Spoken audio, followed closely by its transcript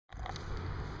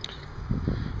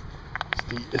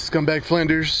The Scumbag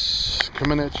Flanders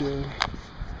coming at you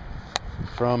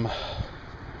from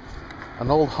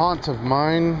an old haunt of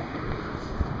mine.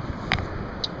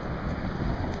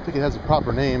 I think it has a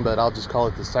proper name, but I'll just call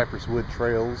it the Cypress Wood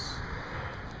Trails.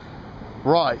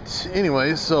 Right,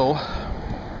 anyway, so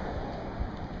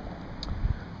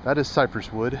that is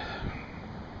cypress wood,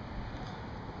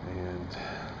 and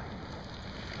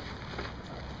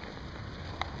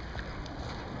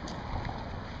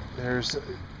there's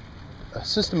a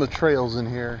system of trails in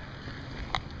here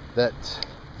that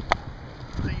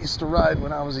I used to ride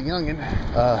when I was a youngin',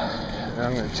 and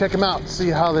I'm going to check them out and see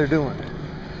how they're doing.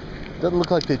 Doesn't look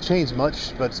like they changed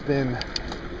much, but it's been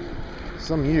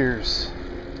some years,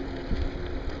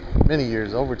 many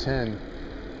years, over 10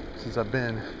 since I've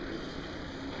been.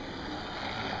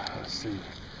 Let's see,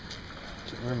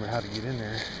 can't remember how to get in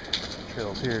there.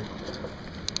 Trails here.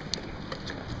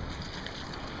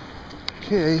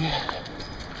 Okay.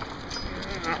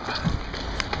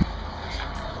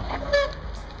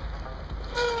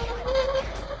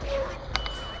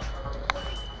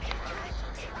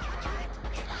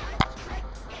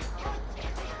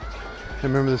 I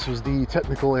remember this was the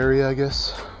technical area, I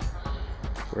guess,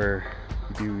 where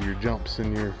you do your jumps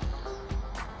and your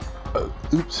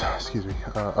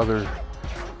other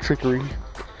trickery.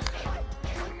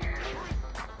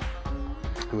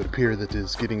 It would appear that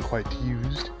is getting quite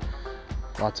used.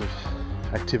 Lots of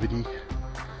activity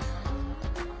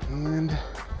and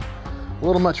a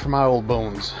little much for my old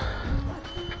bones.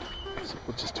 So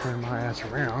we'll just turn my ass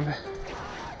around.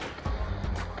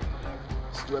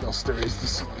 See what else there is to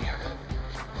see.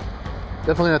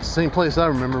 Definitely not the same place I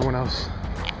remember when I was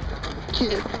a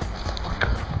kid.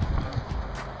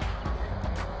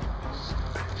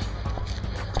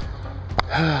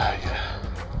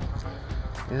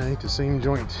 Yeah, ain't the same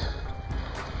joint.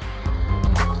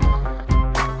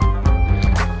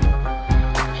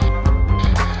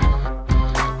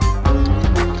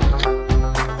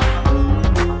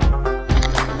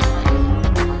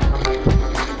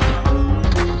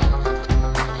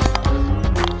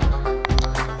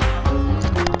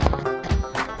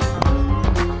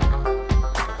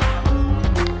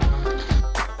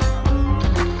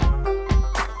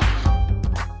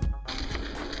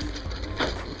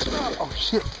 Oh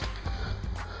shit.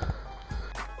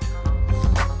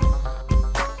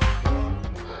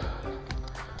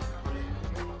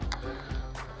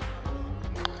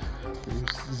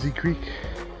 There's Z Creek.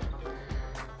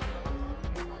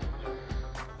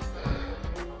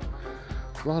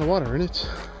 A lot of water in it.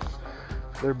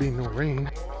 There being no rain.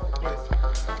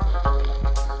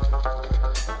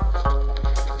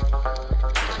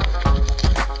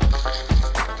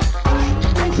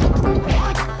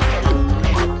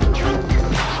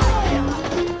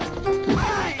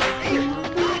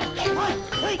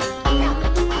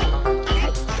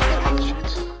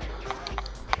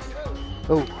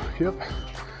 Oh, yep.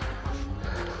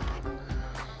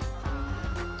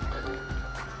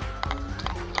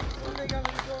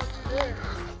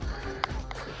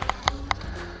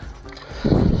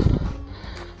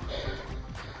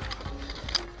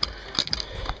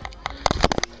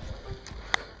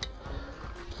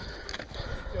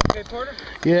 You okay, Porter?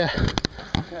 Yeah.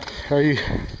 Okay. How are you?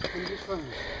 I'm just fine.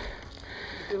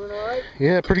 You doing all right?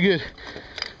 Yeah, pretty good.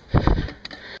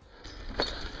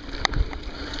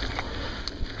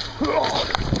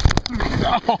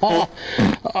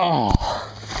 Oh,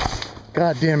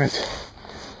 God damn it.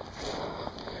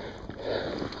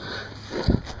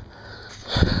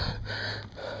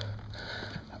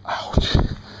 Ouch.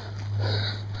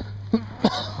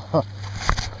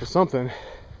 There's something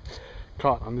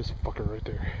caught on this fucker right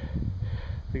there.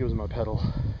 I think it was my pedal.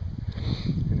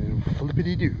 And then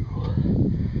flippity doo.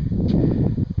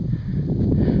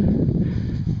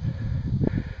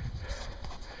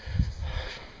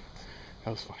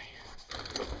 That was funny.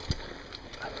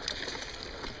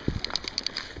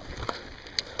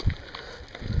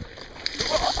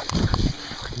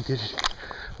 Fucking did it.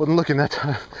 Wasn't looking that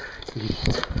time. Idiot.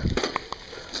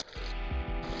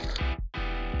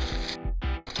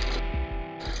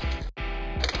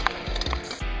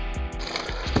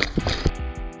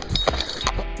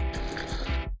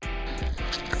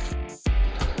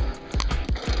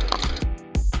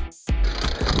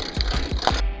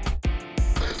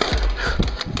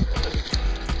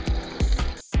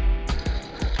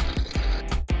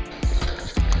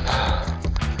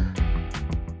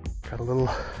 Got a little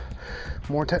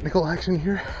more technical action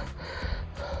here.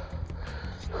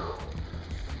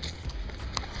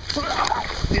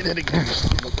 Did it again.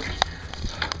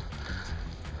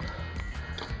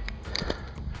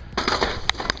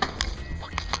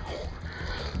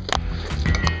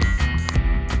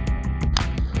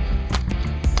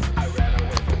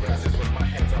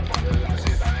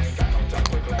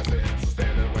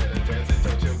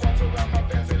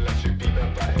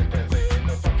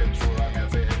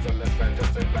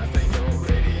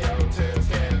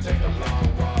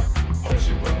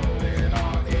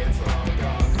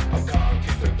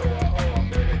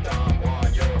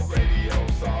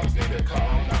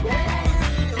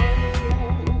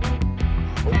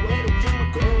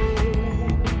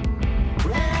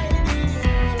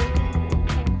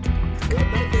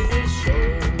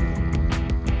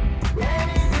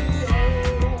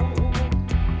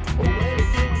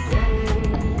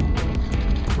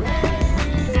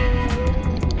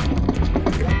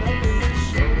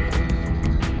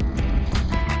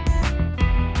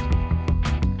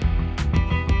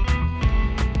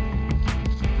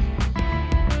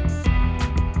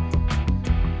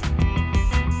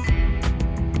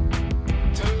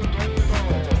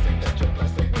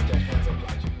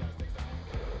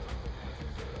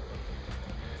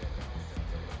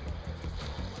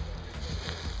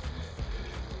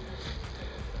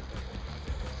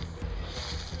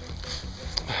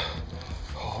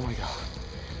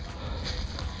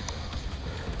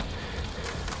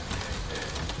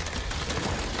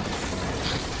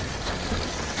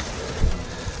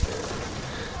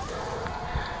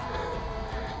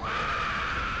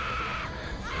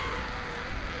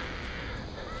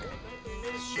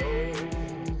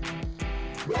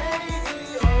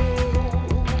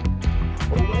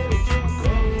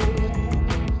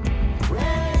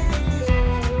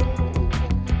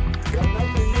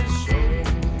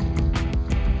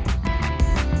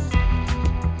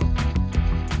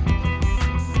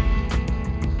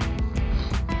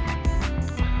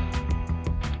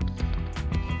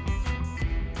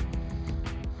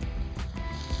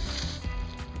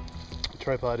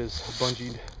 tripod is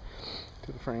bungeed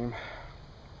to the frame.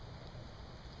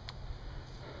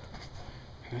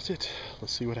 And that's it.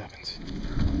 Let's see what happens.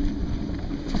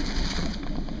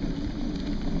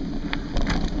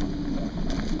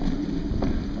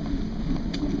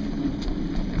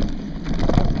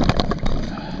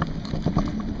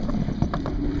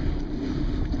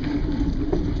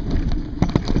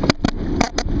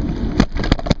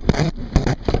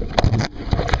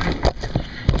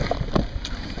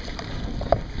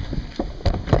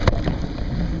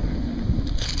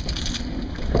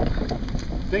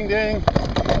 Ding ding.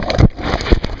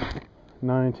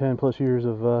 9-10 plus years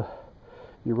of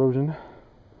erosion,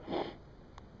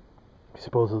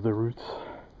 exposed to the roots.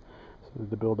 So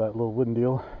to build that little wooden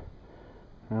deal.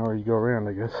 Now where you go around,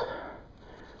 I guess.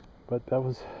 But that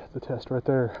was the test right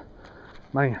there.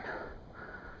 Man,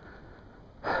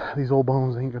 these old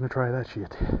bones ain't gonna try that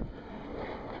shit.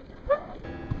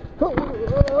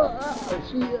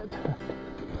 Shit.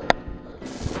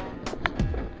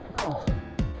 Oh.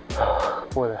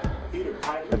 Boy,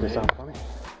 that just sound funny.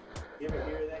 You ever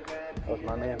hear that guy? That was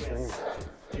my man's name.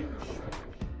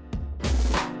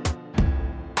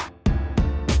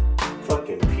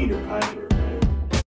 Fucking Peter Piper.